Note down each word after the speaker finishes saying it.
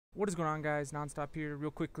What is going on, guys? Nonstop here,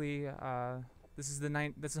 real quickly. This is the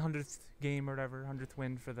 100th game or whatever, 100th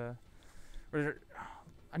win for the,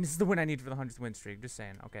 and this is the win I need for the 100th win streak. Just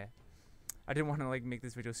saying. Okay. I didn't want to make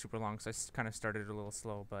this video super long, so I kind of started a little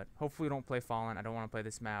slow. But hopefully, we don't play Fallen. I don't want to play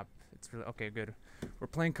this map. It's really okay. Good. We're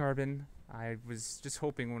playing Carbon. I was just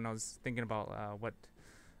hoping when I was thinking about what,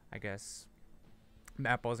 I guess,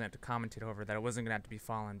 map I was gonna have to commentate over, that it wasn't gonna have to be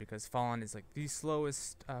Fallen, because Fallen is like the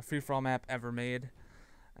slowest free-for-all map ever made.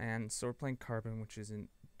 And so we're playing Carbon, which isn't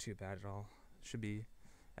too bad at all. Should be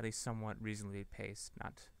at least somewhat reasonably paced,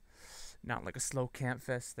 not like a slow camp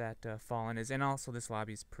fest that Fallen is. And also this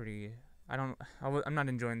lobby is pretty. I'm not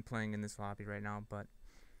enjoying playing in this lobby right now, but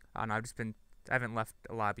I don't know. I haven't left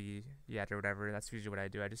a lobby yet or whatever. That's usually what I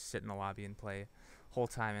do. I just sit in the lobby and play whole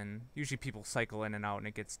time, and usually people cycle in and out, and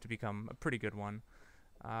it gets to become a pretty good one.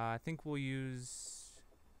 I think we'll use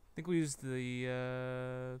the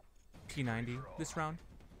P90 this round.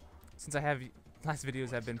 Since I have last videos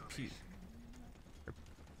have been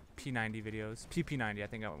P90 videos, PP90 I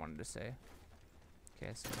think I wanted to say.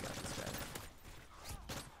 Okay, so we got this guy.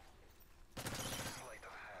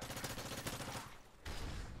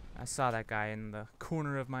 I saw that guy in the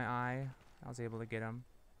corner of my eye. I was able to get him.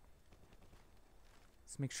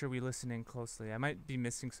 Let's make sure we listen in closely. I might be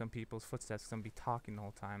missing some people's footsteps because I'm be talking the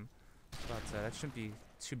whole time, but that shouldn't be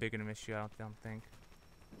too big of an issue. I don't think.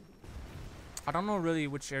 I don't know really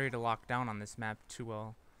which area to lock down on this map too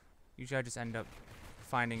well. Usually I just end up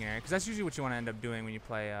finding an area, because that's usually what you want to end up doing when you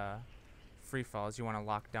play free fall, is you want to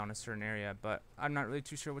lock down a certain area, but I'm not really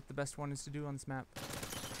too sure what the best one is to do on this map.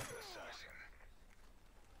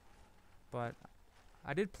 But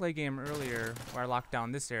I did play a game earlier where I locked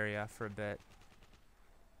down this area for a bit.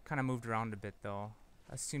 Kind of moved around a bit though.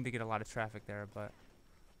 I seemed to get a lot of traffic there, but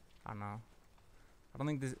I don't know. I don't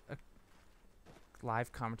think this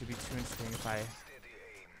live comment would be too interesting if I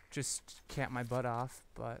just camp my butt off,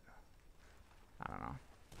 but I don't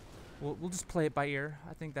know. We'll just play it by ear.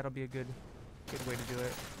 I think that'll be a good way to do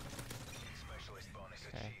it.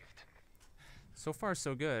 Okay. So far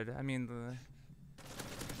so good. I mean,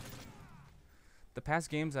 the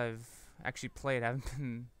past games I've actually played I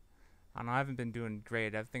haven't been doing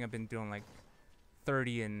great. I think I've been doing like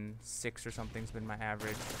 30-6 or something's been my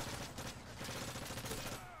average.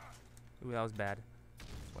 Ooh, that was bad.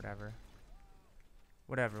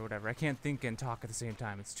 Whatever. I can't think and talk at the same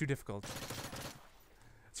time. It's too difficult.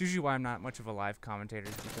 It's usually why I'm not much of a live commentator,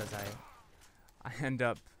 is because I end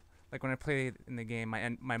up, like when I play in the game,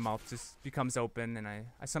 my mouth just becomes open, and I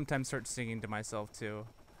sometimes start singing to myself too.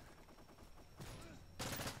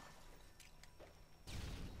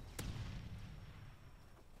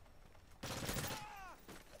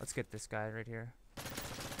 Let's get this guy right here.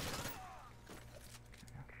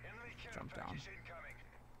 Jump down.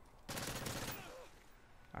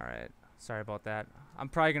 Alright, sorry about that. I'm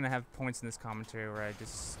probably going to have points in this commentary where I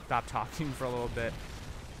just stop talking for a little bit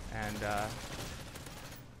and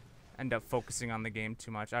end up focusing on the game too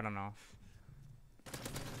much. I don't know.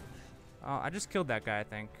 I just killed that guy, I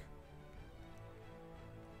think.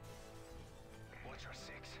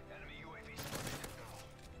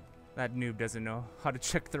 That noob doesn't know how to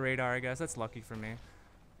check the radar, I guess. That's lucky for me.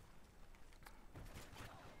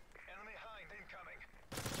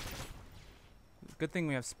 Good thing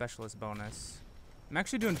we have specialist bonus. I'm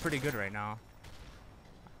actually doing pretty good right now.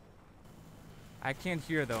 I can't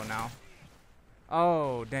hear though now.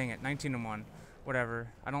 Oh, dang it. 19-1. Whatever.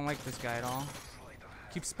 I don't like this guy at all.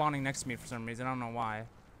 Keeps spawning next to me for some reason. I don't know why.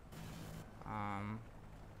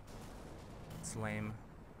 It's lame.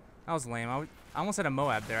 That was lame. I almost had a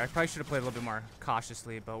Moab there. I probably should have played a little bit more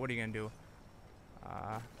cautiously, but what are you gonna do?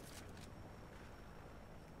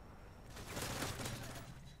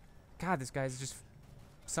 God, this guy's just...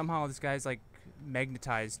 Somehow this guy's like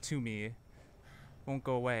magnetized to me. Won't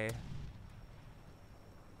go away.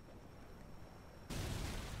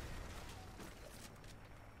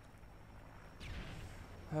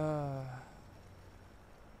 Yeah,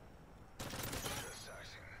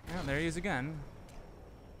 there he is again.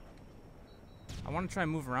 I want to try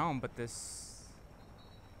and move around, but this...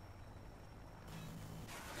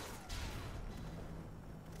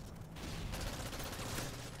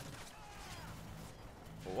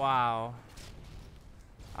 Wow.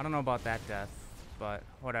 I don't know about that death, but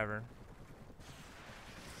whatever.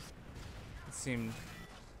 It seemed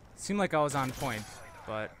like I was on point,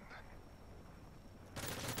 but...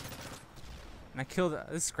 And I killed...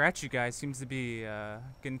 This scratchy guy seems to be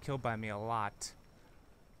getting killed by me a lot.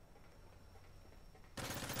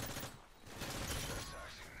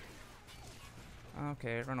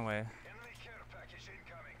 Okay, run away.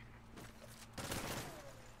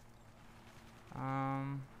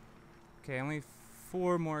 Okay, only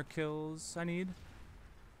 4 more kills I need.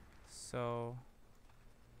 So,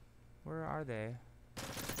 where are they?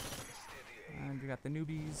 And we got the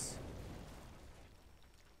newbies.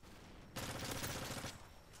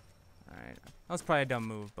 Alright, that was probably a dumb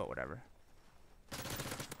move, but whatever.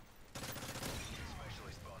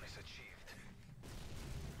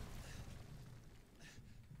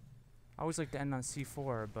 I always like to end on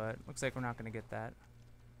C4, but looks like we're not going to get that.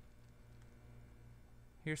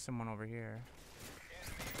 Here's someone over here.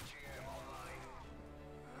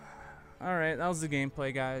 Alright, that was the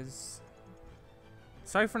gameplay, guys.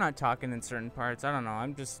 Sorry for not talking in certain parts. I don't know.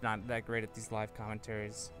 I'm just not that great at these live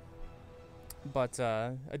commentaries. But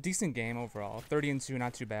a decent game overall. 30-2,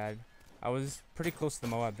 not too bad. I was pretty close to the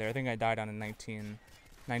Moab there. I think I died on a 19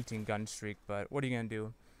 gun streak, but what are you going to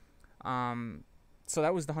do? So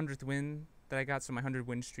that was the 100th win that I got, so my 100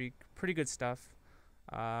 win streak. Pretty good stuff.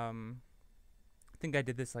 I think I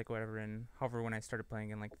did this like whatever in however when I started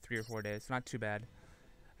playing in like 3 or 4 days. Not too bad.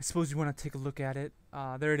 I suppose you want to take a look at it.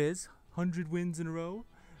 There it is. 100 wins in a row.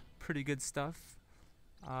 Pretty good stuff.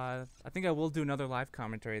 I think I will do another live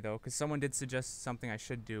commentary though, because someone did suggest something I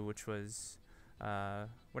should do, which was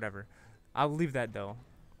whatever. I'll leave that though.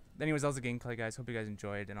 Anyways, that was the gameplay, guys. Hope you guys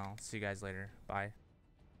enjoyed, and I'll see you guys later. Bye.